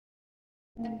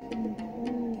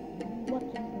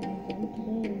What's up, everyone?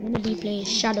 Today we're gonna be playing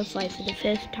Shadow Fight for the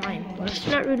first time. But it's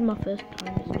not really my first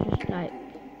time, it's just like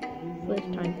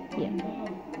first time, yeah.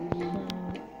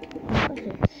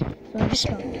 So I just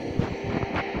start.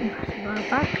 My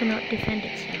back cannot defend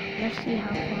itself. Let's see how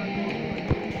far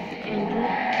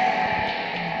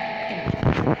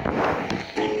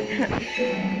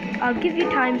it. I'll give you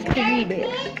times to read it.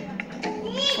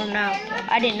 For now,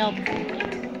 I didn't know before.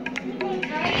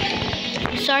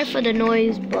 Sorry for the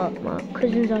noise, but my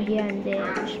cousins are here and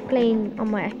they're just playing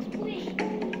on my Xbox.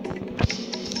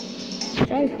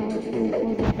 Sorry for the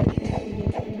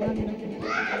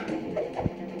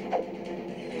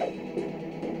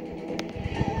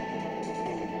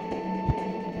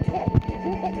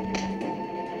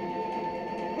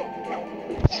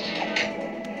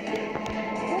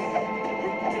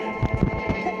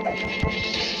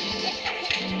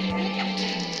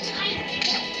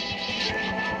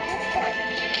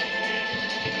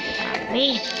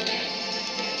me.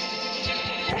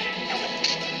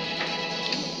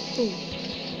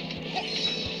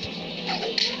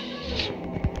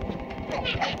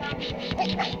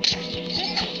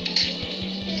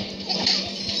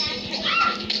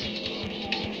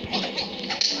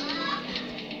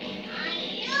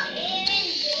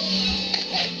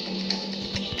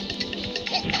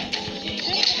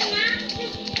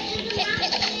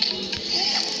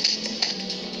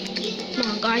 Come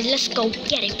on, guys, let's go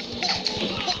get him.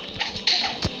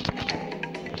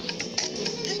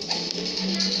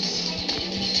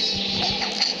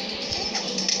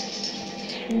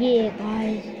 Yeah,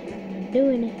 guys,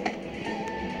 doing it.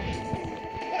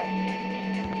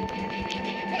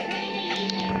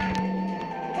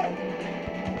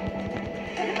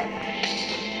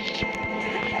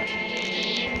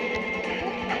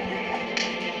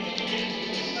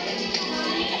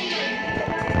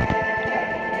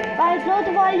 Guys, load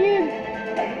the volume.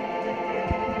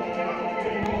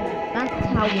 That's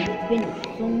how we finish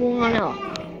someone off.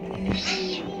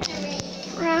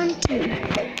 Round 2.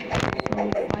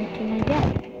 Fighting again.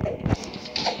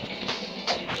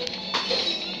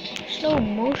 Slow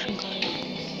motion, guys.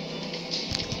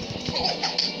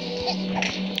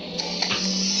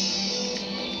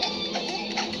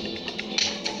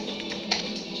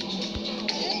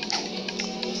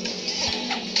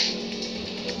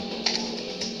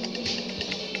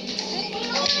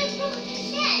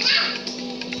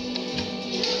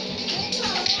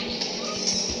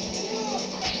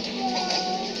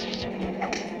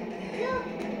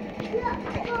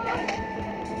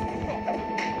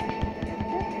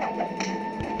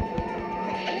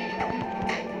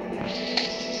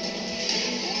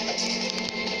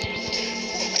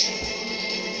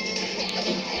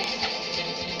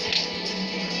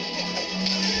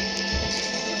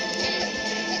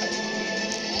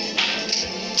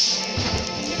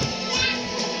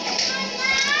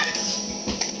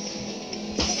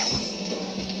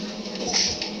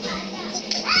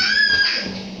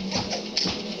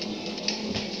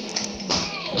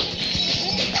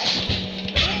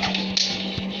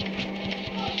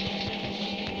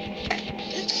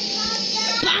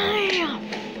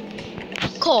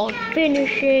 Called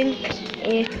finishing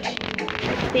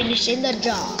the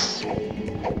job.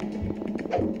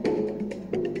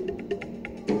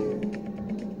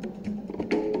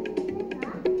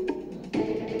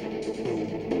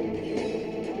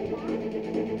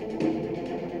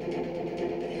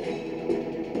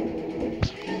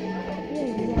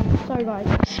 Sorry guys.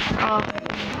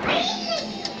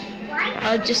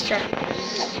 I'll just try.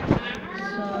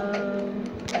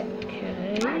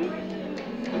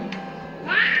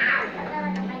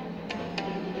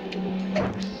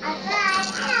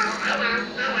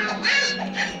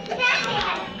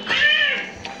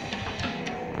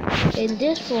 In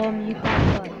this form, you can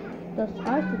run. Thus,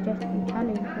 I suggest you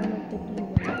challenge one of the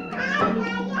demons.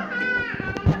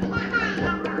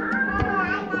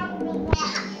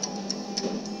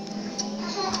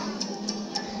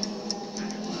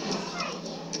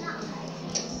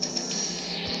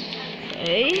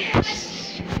 Okay.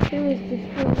 Who is this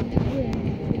one here?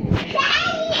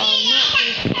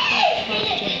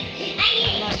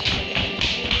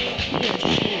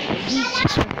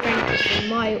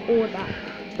 My order.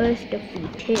 First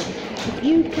defeat him. If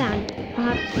you can,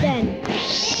 perhaps then,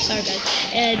 sorry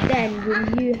guys, then will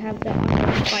you have the honor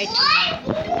of fighting?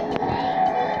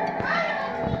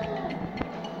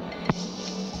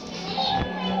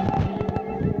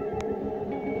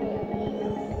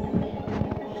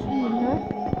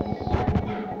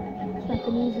 It's like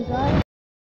an easy guy.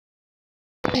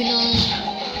 You know,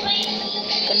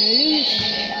 gonna lose.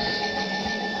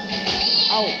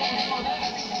 Oh,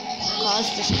 cause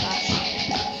this clash.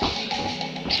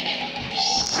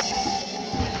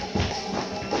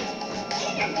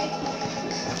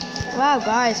 Wow,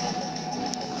 guys.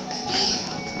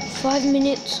 5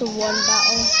 minutes of one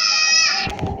battle.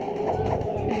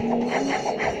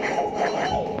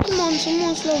 Come on, some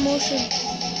more slow motion.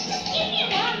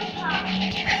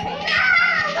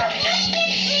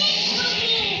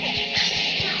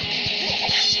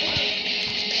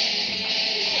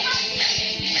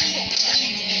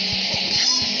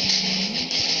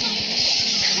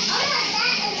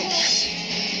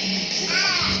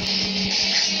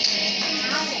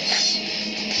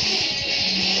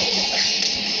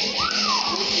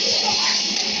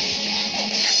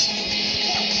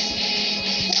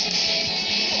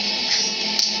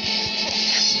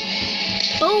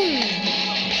 Boom!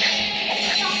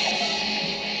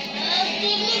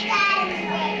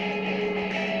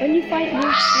 When you fight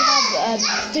Wolves, you have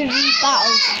 3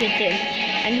 battles to do,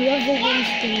 and whoever wins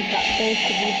those 3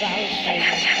 battles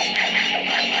wins.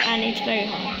 And it's very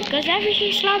hard because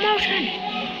everything's slow motion.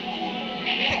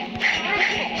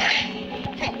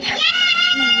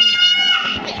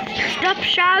 Stop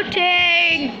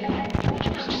shouting!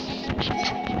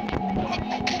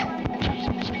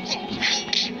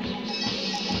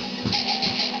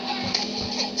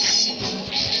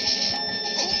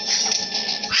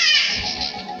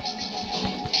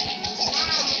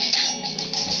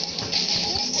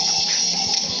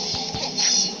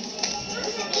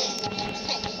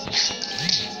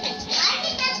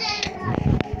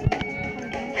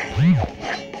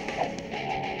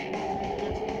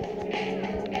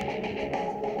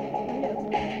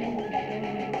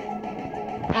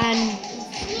 And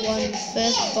one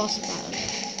first boss battle.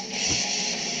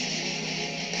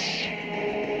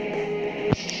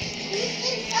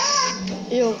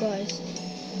 Yo guys,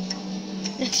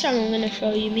 next time I'm gonna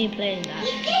show you me playing that,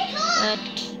 but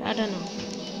I don't know.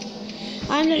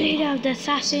 I'm the leader of the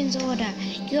Assassin's Order.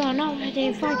 You are not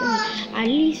ready to fight me. At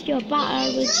least your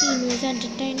battle routine was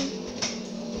entertaining.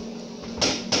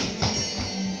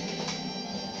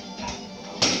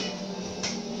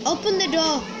 Open the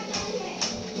door.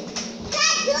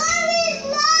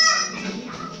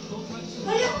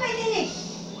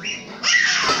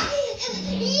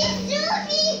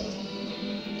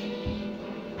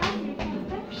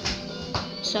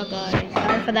 So guys,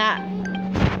 sorry for that.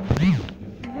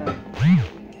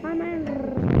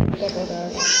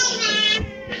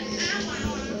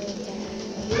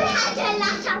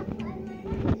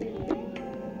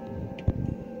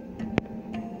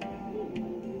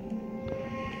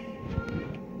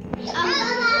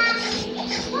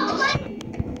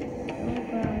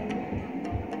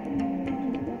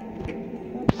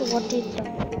 What is that?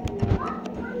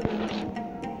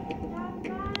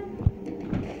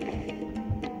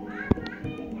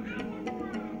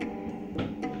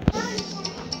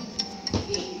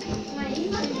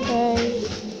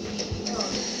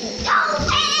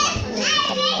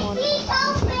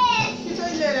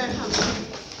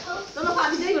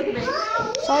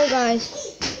 Sorry guys.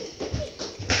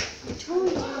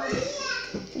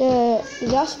 The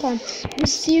last time,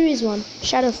 this series one,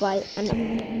 Shadow Fight, and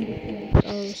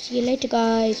see you later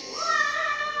guys.